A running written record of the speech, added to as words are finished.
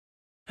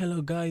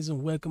Hello guys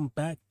and welcome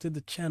back to the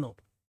channel.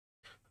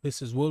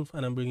 This is Wolf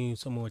and I'm bringing you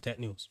some more tech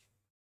news.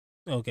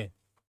 Okay,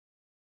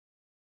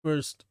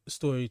 first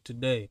story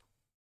today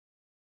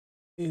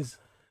is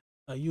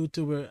a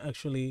YouTuber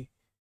actually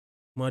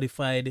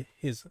modified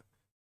his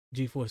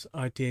GeForce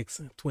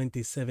RTX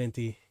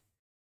 2070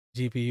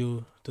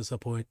 GPU to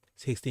support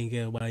 16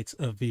 gigabytes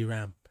of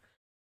VRAM.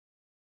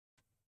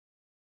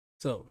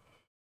 So,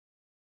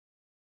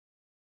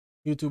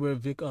 YouTuber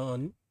Vic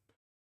On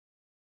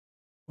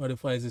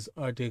modifies his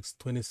RTX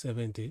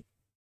 2070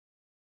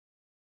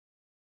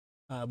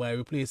 by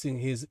replacing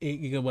his 8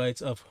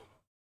 gigabytes of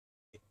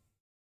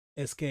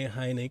SK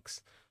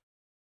Hynix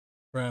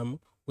RAM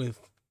with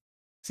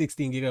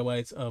 16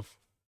 gigabytes of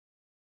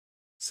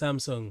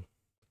Samsung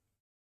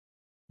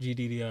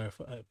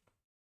GDDR5.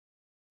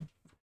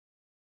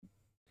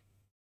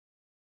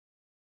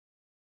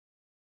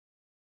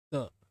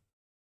 So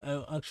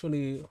I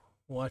actually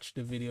watched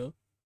the video,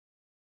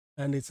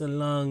 and it's a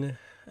long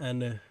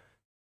and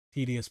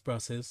tedious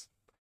process,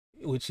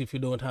 which if you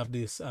don't have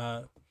this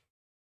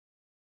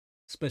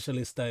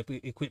specialist type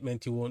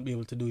equipment, you won't be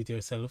able to do it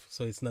yourself.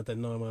 So it's not a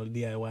normal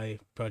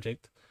DIY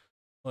project,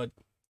 but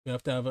you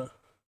have to have a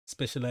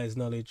specialized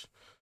knowledge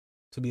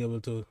to be able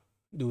to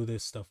do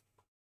this stuff.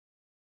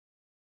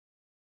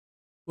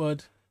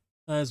 But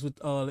as with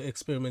all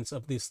experiments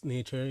of this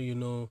nature,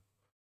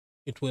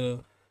 it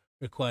will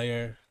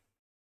require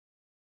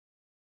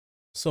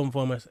some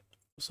form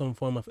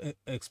of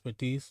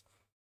expertise,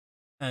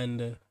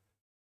 and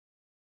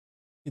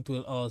it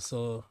will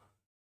also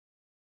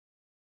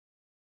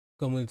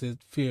come with a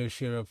fair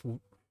share of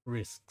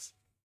risks.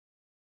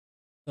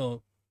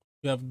 So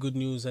you have good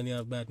news and you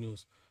have bad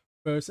news.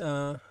 First,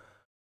 the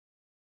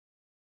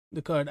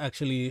card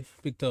actually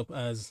picked up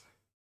as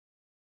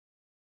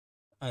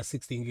a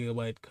 16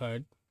 gigabyte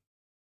card.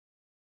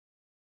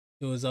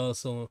 It was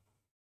also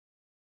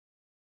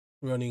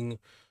running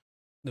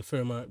the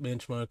firmware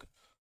benchmark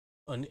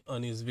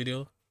on his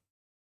video.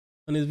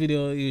 On his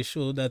video, he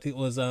showed that it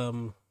was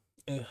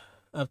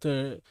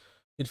after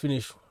it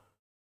finished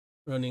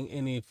running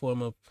any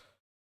form of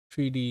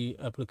 3D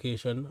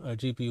application or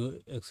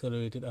GPU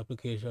accelerated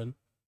application,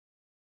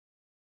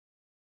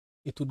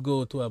 it would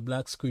go to a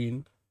black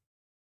screen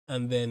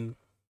and then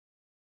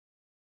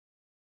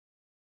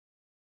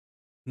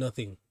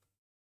nothing.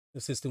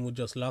 The system would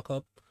just lock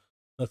up,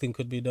 nothing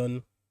could be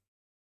done,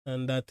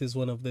 and that is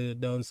one of the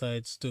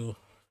downsides to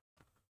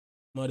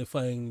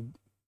modifying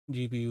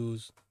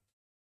GPUs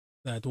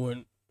that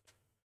weren't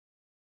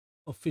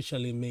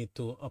officially made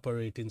to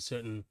operate in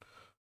certain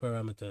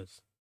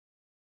parameters.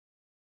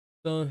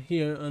 So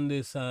here on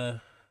this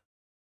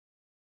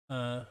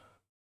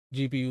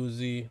GPU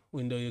Z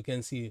window, you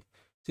can see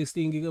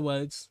 16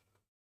 gigabytes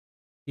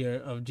here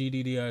of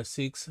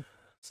GDDR6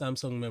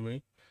 Samsung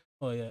memory.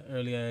 Oh yeah,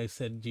 earlier I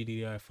said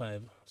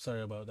GDDR5.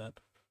 Sorry about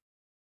that.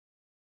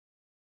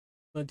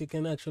 But you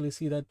can actually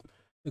see that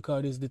the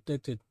card is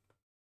detected.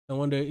 I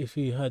wonder if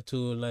he had to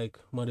like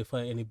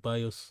modify any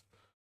BIOS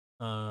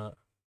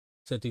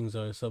settings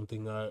or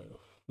something, or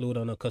load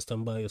on a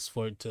custom BIOS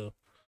for it to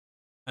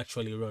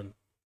actually run.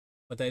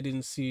 But I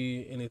didn't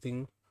see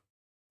anything,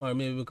 or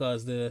maybe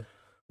because the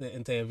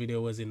entire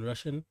video was in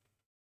Russian,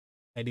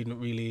 I didn't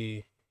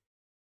really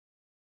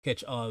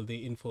catch all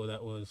the info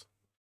that was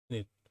in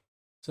it.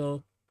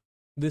 So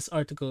this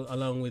article,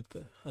 along with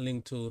a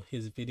link to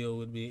his video,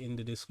 would be in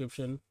the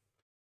description,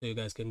 so you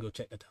guys can go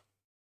check that out.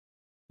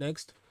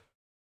 Next,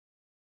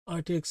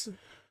 RTX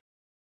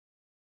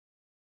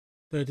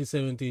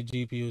 3070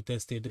 GPU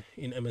tested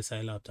in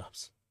MSI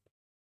laptops.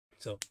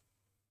 So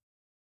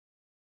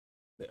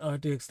the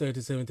RTX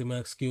 3070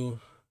 Max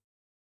Q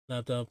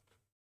laptop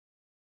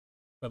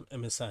from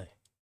MSI.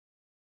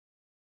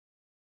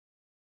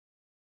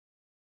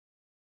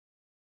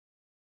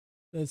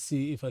 Let's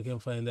see if I can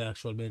find the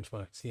actual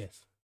benchmarks.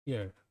 Yes,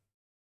 here.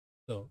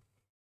 So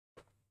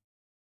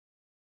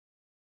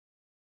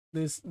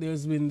there's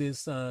been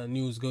this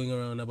news going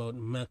around about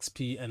Max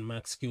P and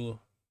Max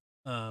Q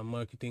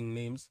marketing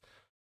names.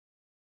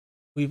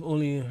 We've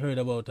only heard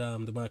about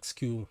the Max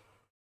Q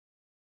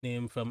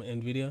name from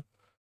Nvidia.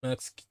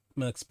 Max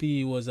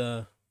P was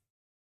a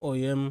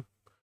OEM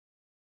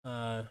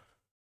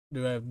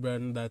derived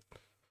brand that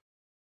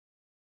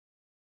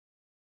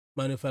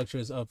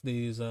manufacturers of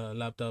these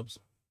laptops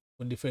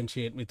would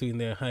differentiate between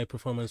their high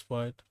performance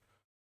part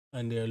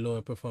and their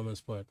lower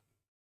performance part.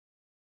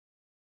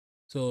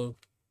 So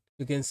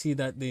you can see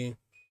that the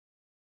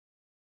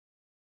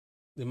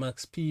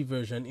Max P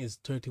version is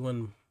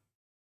 31%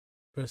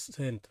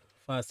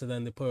 faster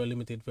than the power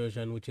limited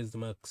version, which is the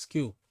Max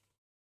Q.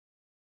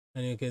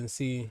 And you can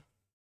see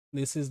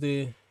this is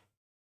the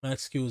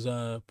Max Q's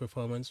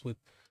performance with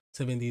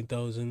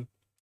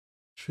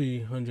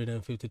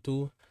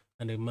 17,352,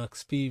 and the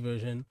Max P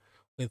version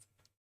with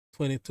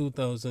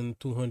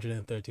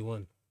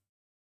 22,231.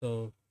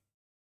 So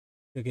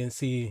you can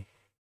see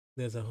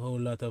there's a whole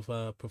lot of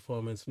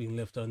performance being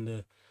left on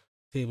the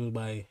table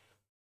by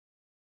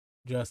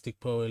drastic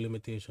power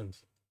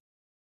limitations.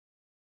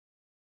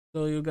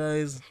 So you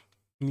guys,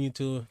 You need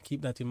to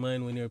keep that in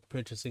mind when you're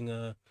purchasing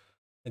a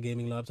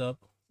gaming laptop.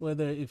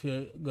 Whether if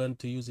you're going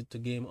to use it to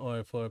game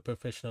or for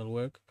professional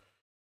work,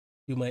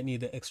 you might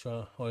need the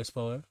extra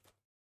horsepower.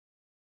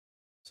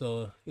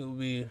 So it will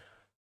be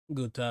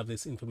good to have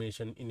this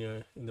information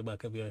in the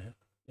back of your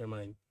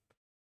mind.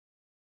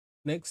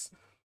 Next,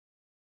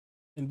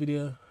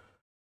 Nvidia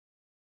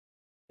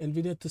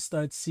to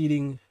start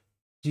seeding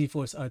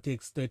GeForce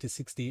RTX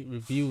 3060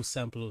 review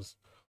samples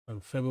on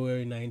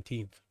February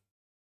 19th.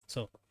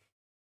 So,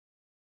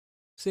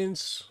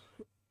 since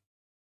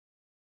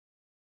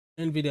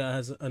Nvidia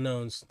has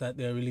announced that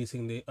they're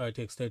releasing the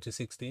RTX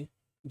 3060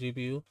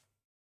 GPU,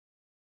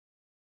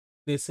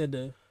 they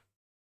said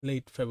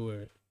late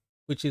February,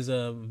 which is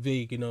a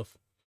vague enough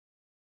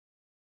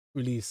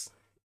release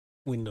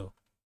window.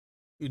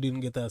 You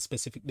didn't get a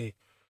specific date.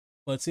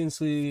 But since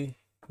we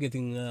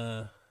getting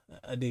a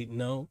date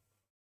now,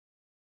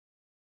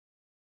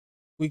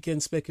 we can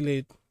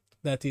speculate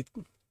that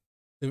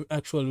the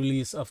actual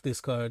release of this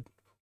card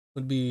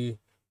would be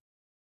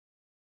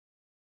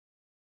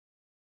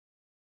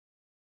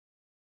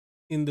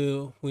in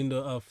the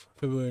window of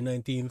February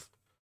 19th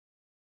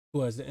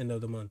towards the end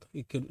of the month.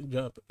 It could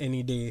drop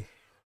any day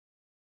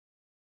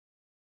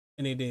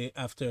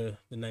after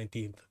the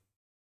 19th.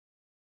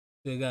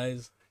 So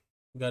guys,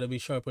 gotta be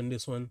sharp on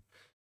this one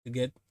to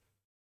get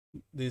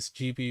this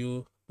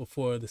GPU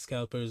before the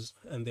scalpers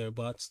and their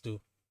bots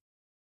do.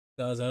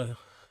 Because I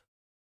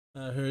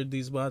heard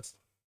these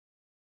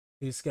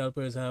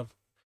scalpers have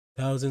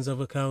thousands of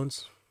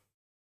accounts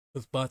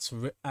with bots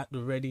at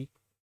the ready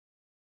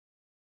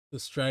to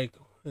strike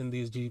when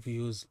these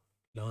GPUs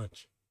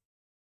launch.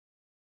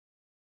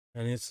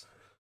 And it's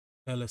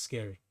hella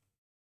scary.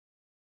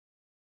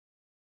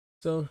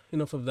 So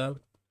enough of that.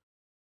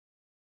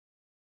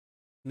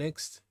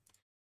 Next,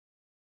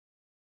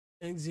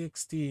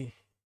 NZXT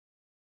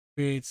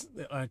creates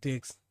the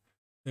RTX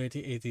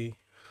 3080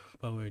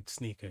 powered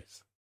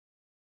sneakers.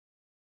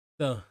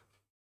 So,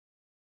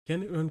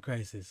 can it run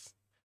Crysis?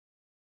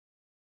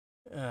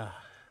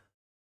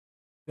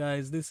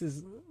 Guys, this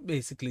is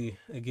basically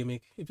a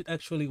gimmick. If it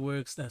actually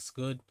works, that's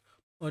good.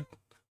 But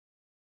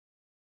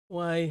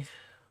why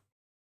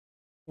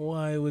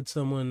would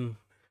someone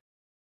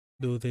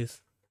do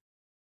this?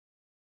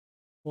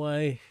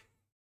 Why?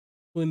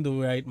 Who in the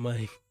right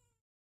mind?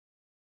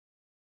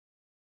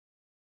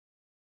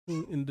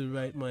 Who in the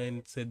right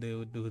mind said they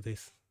would do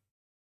this?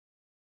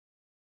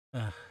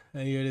 I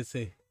hear they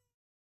say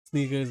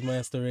sneakers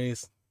master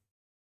race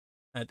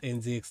at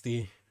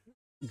NZXT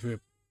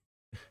drip.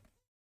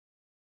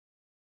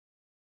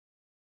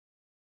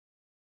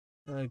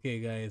 Okay,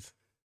 guys,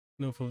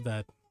 enough of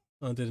that.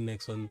 On to the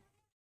next one,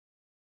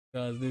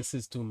 because this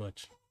is too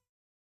much.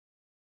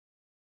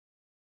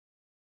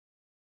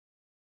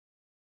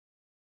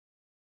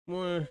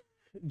 More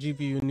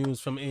GPU news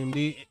from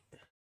AMD.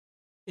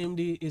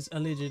 AMD is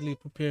allegedly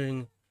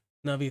preparing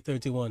Navi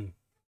 31,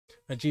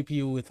 a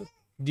GPU with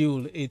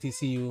dual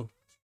ATCU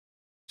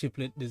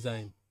chiplet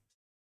design,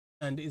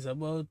 and is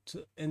about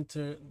to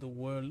enter the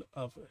world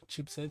of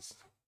chipsets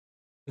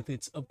with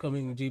its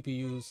upcoming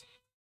GPUs,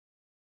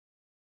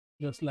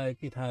 just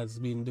like it has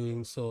been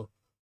doing so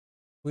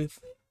with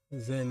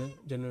Zen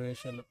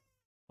generation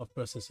of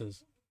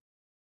processors.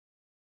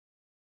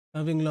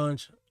 Having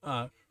launched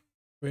a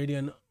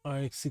Radeon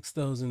RX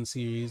 6000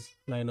 series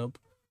lineup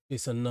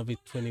based on Navi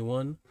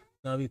 21,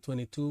 Navi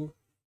 22,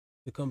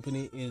 the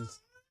company is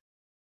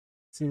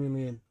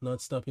seemingly not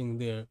stopping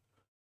there.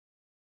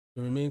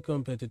 To remain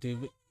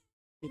competitive,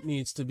 it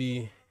needs to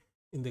be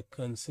in the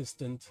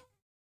constant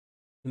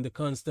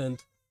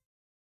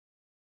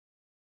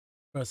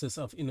process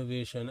of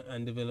innovation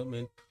and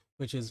development,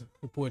 which is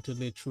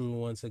reportedly true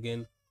once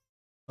again.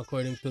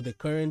 According to the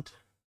current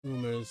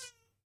rumors,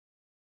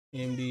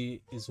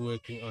 AMD is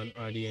working on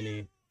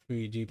RDNA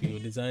 3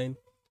 GPU design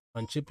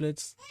on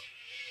chiplets.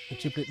 The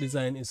chiplet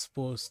design is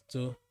supposed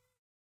to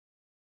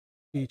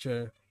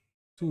feature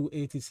two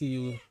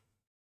ATCU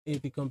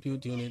AP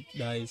compute unit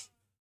dies,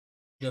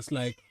 just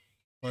like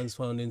ones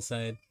found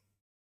inside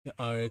the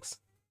RX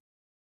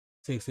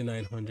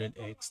 6900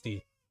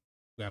 XT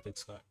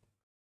graphics card.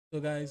 So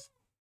guys,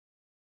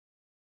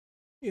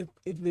 if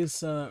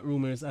this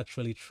rumor is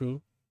actually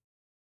true,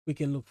 we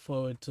can look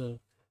forward to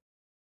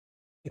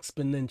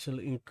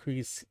exponential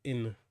increase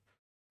in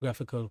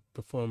graphical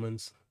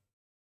performance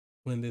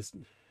when this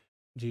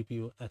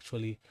GPU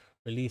actually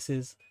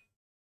releases.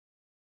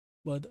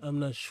 But I'm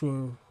not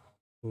sure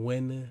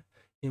when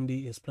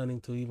AMD is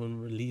planning to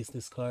even release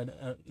this card,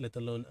 let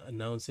alone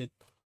announce it.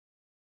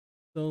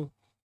 So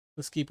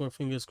let's keep our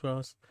fingers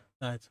crossed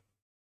that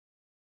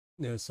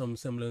there's some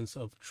semblance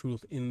of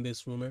truth in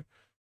this rumor,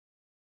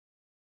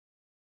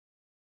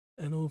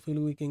 and hopefully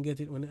we can get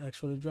it when it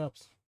actually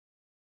drops.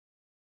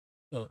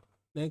 So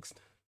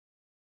next,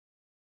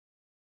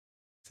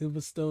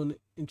 Silverstone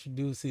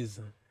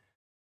introduces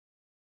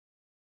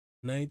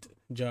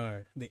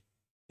Nightjar, the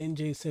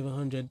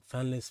NJ700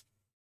 fanless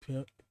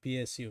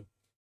PSU.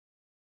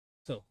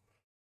 So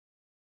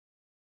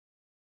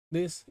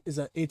this is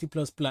a 80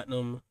 plus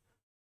platinum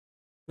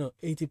no,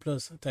 80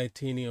 plus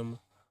titanium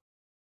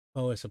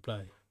power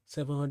supply,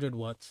 700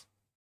 watts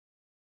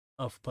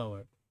of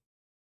power,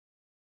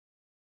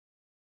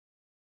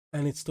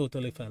 and it's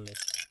totally fanless.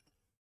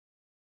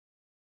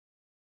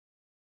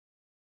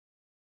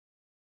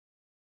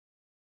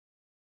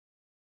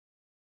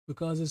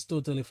 Because it's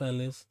totally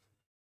fanless,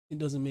 it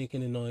doesn't make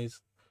any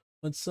noise,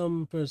 but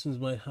some persons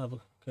might have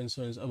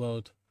concerns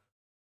about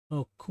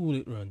how cool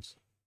it runs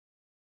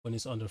when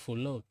it's under full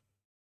load.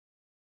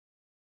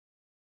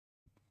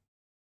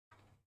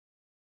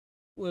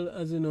 Well,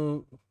 as you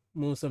know,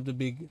 most of the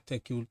big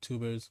tech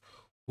YouTubers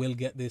will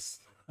get this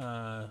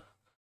power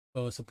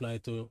supply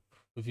to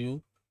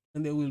review,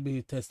 and they will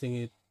be testing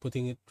it,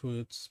 putting it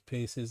through its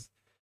paces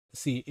to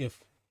see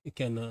if it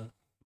can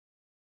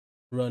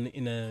run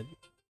in a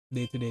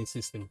day-to-day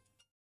system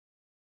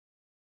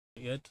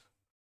yet.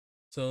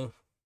 So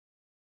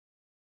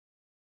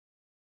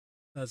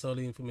that's all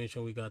the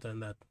information we got on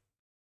that.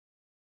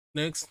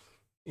 Next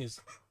is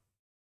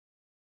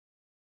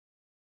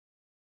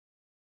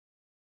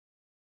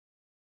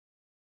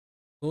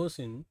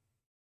Kosin.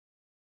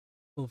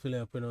 Hopefully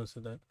I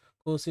pronounced that.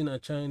 Kosin, a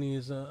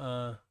Chinese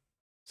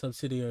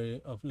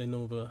subsidiary of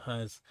Lenovo,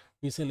 has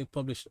recently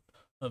published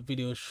a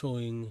video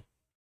showing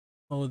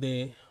how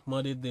they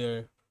modded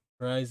their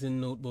Ryzen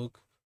notebook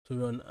to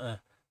run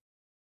a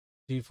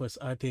GeForce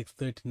RTX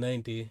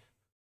 3090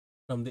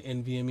 from the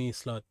NVMe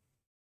slot.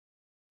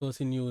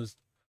 Kosin used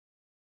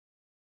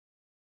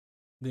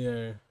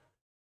their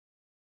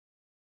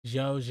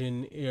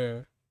Xiaojin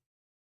Air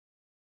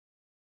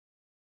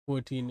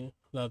 14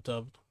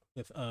 laptop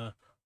with a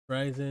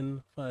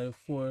Ryzen 5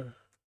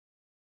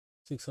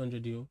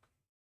 4600U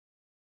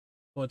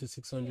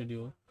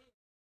 4600U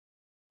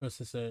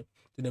processor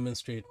to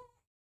demonstrate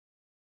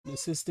the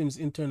system's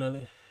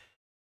internal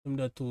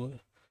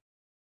M.2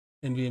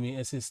 NVMe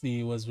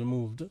SSD was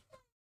removed,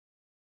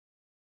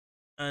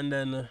 and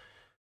then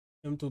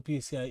M.2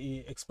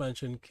 PCIe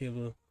expansion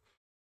cable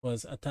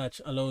was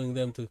attached, allowing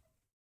them to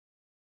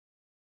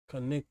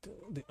connect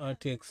the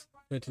RTX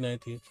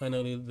 3090.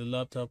 Finally, the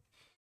laptop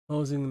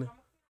housing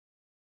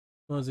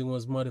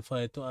was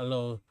modified to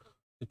allow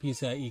the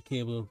PCIe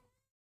cable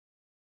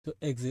to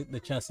exit the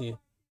chassis,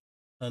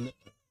 and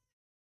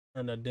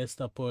a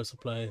desktop power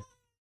supply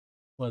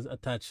was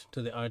attached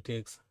to the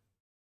RTX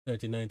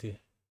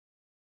 3090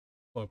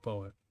 for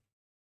power.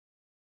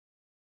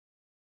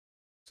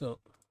 So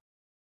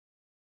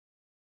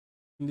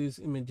in these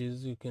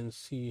images you can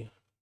see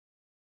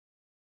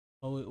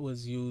how it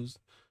was used,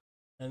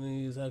 and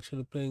it is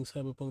actually playing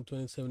Cyberpunk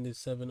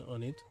 2077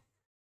 on it.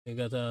 They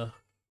got a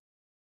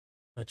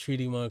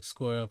 3D Mark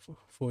score of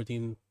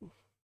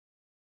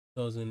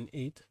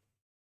 14,008,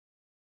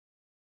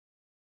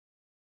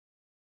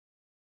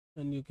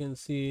 and you can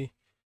see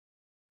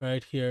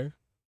right here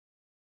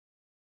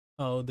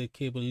how the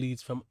cable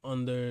leads from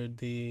under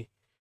the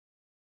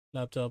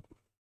laptop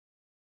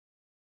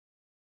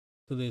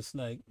to this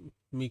like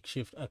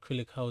makeshift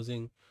acrylic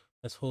housing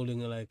that's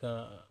holding like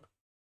a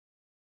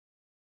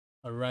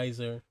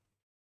riser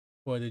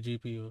for the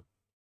GPU.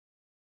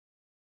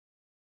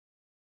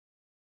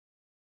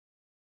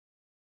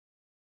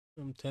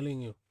 I'm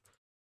telling you,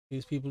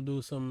 these people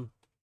do some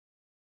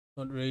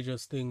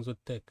outrageous things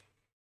with tech.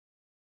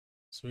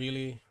 It's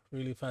really,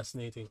 really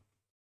fascinating.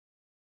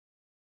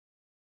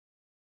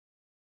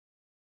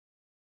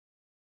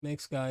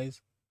 Next,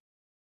 guys,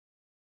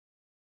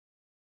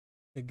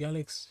 the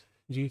Galaxy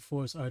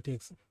GeForce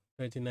RTX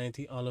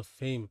 3090 Hall of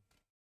Fame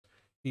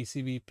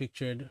PCB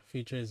pictured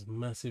features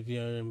massive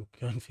VRAM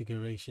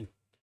configuration.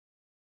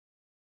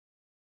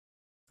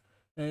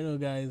 I know,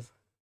 guys,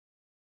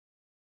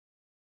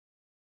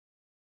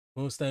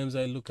 most times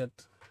I look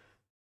at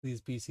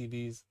these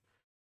PCBs,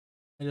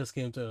 I just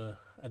came to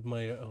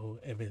admire how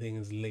everything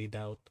is laid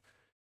out,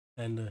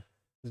 and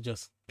it's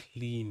just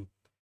clean.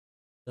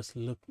 Just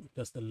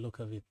the look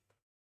of it.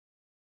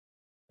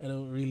 I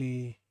don't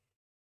really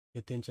pay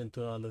attention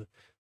to all the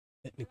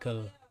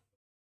technical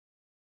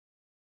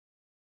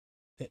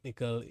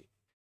technical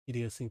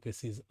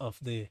idiosyncrasies of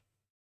the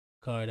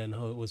card and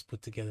how it was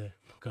put together,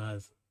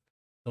 because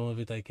some of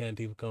it I can't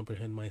even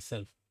comprehend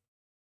myself.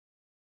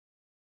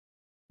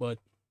 But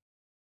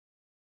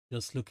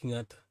just looking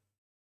at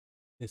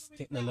this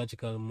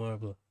technological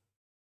marvel,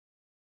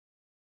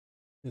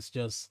 it's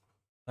just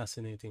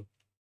fascinating.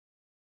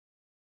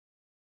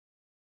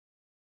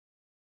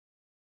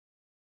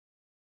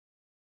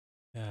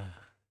 Yeah.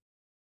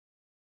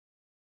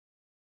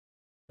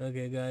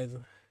 Okay, guys.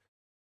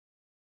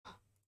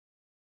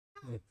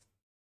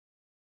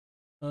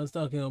 I was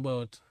talking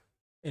about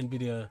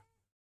Nvidia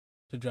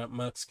to drop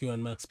max Q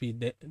and max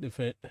speed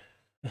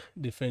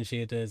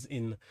differentiators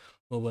in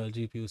mobile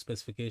GPU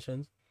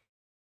specifications.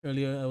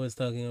 Earlier, I was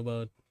talking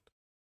about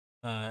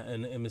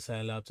an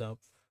MSI laptop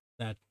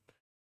that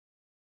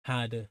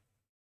had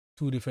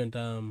two different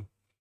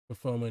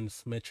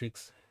performance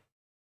metrics.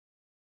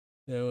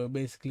 They were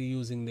basically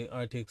using the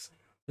RTX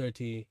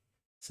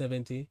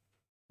 3070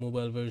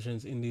 mobile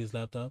versions in these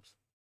laptops,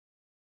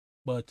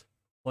 but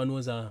one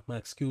was a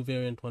Max Q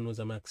variant, one was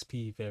a Max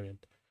P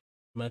variant.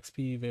 Max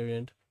P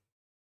variant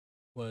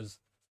was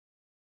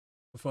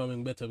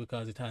performing better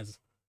because it has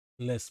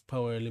less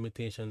power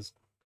limitations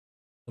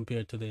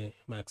compared to the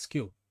Max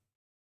Q.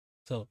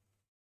 So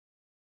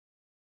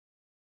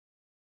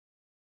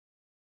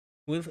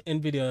with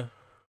Nvidia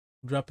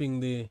dropping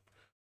the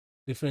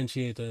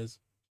differentiators,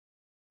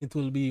 it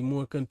will be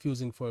more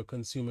confusing for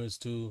consumers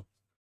to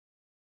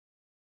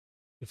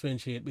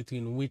differentiate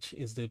between which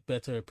is the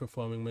better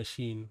performing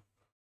machine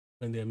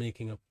when they're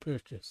making a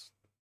purchase.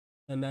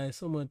 And I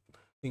somewhat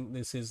think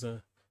this is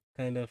a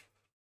kind of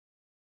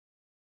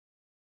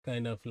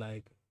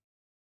like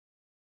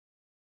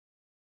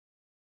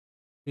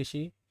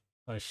fishy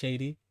or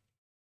shady.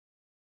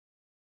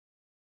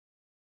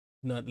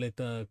 Not let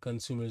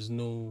consumers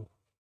know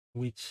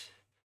which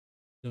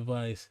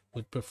device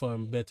would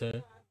perform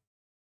better,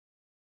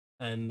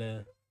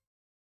 and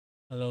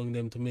allowing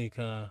them to make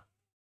a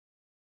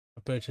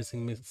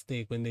purchasing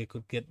mistake when they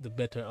could get the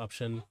better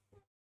option,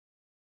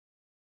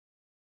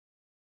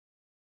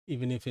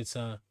 even if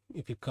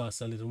if it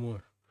costs a little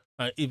more,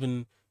 or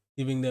even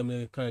giving them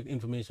the correct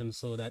information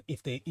so that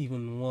if they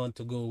even want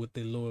to go with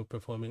the lower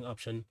performing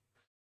option,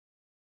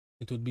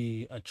 it would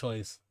be a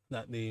choice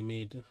that they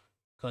made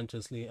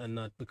consciously and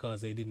not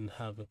because they didn't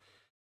have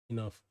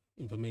enough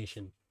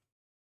information.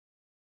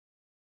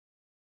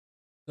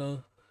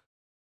 So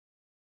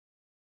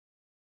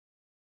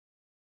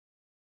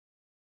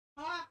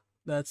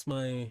that's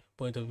my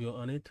point of view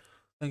on it.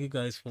 Thank you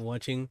guys for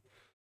watching.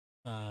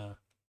 If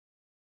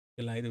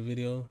you like the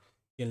video,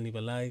 you can leave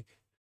a like,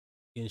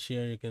 you can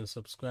share, you can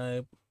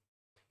subscribe,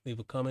 leave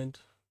a comment.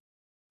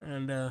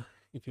 And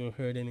if you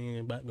heard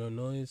any background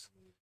noise,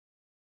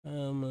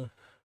 I'm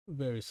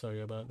very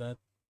sorry about that.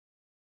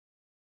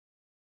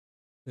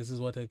 This is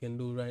what I can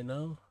do right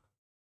now.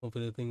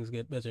 Hopefully things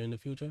get better in the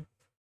future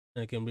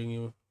and I can bring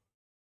you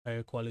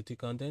higher quality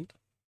content.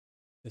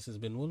 This has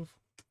been Wolf.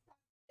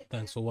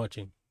 Thanks for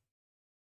watching.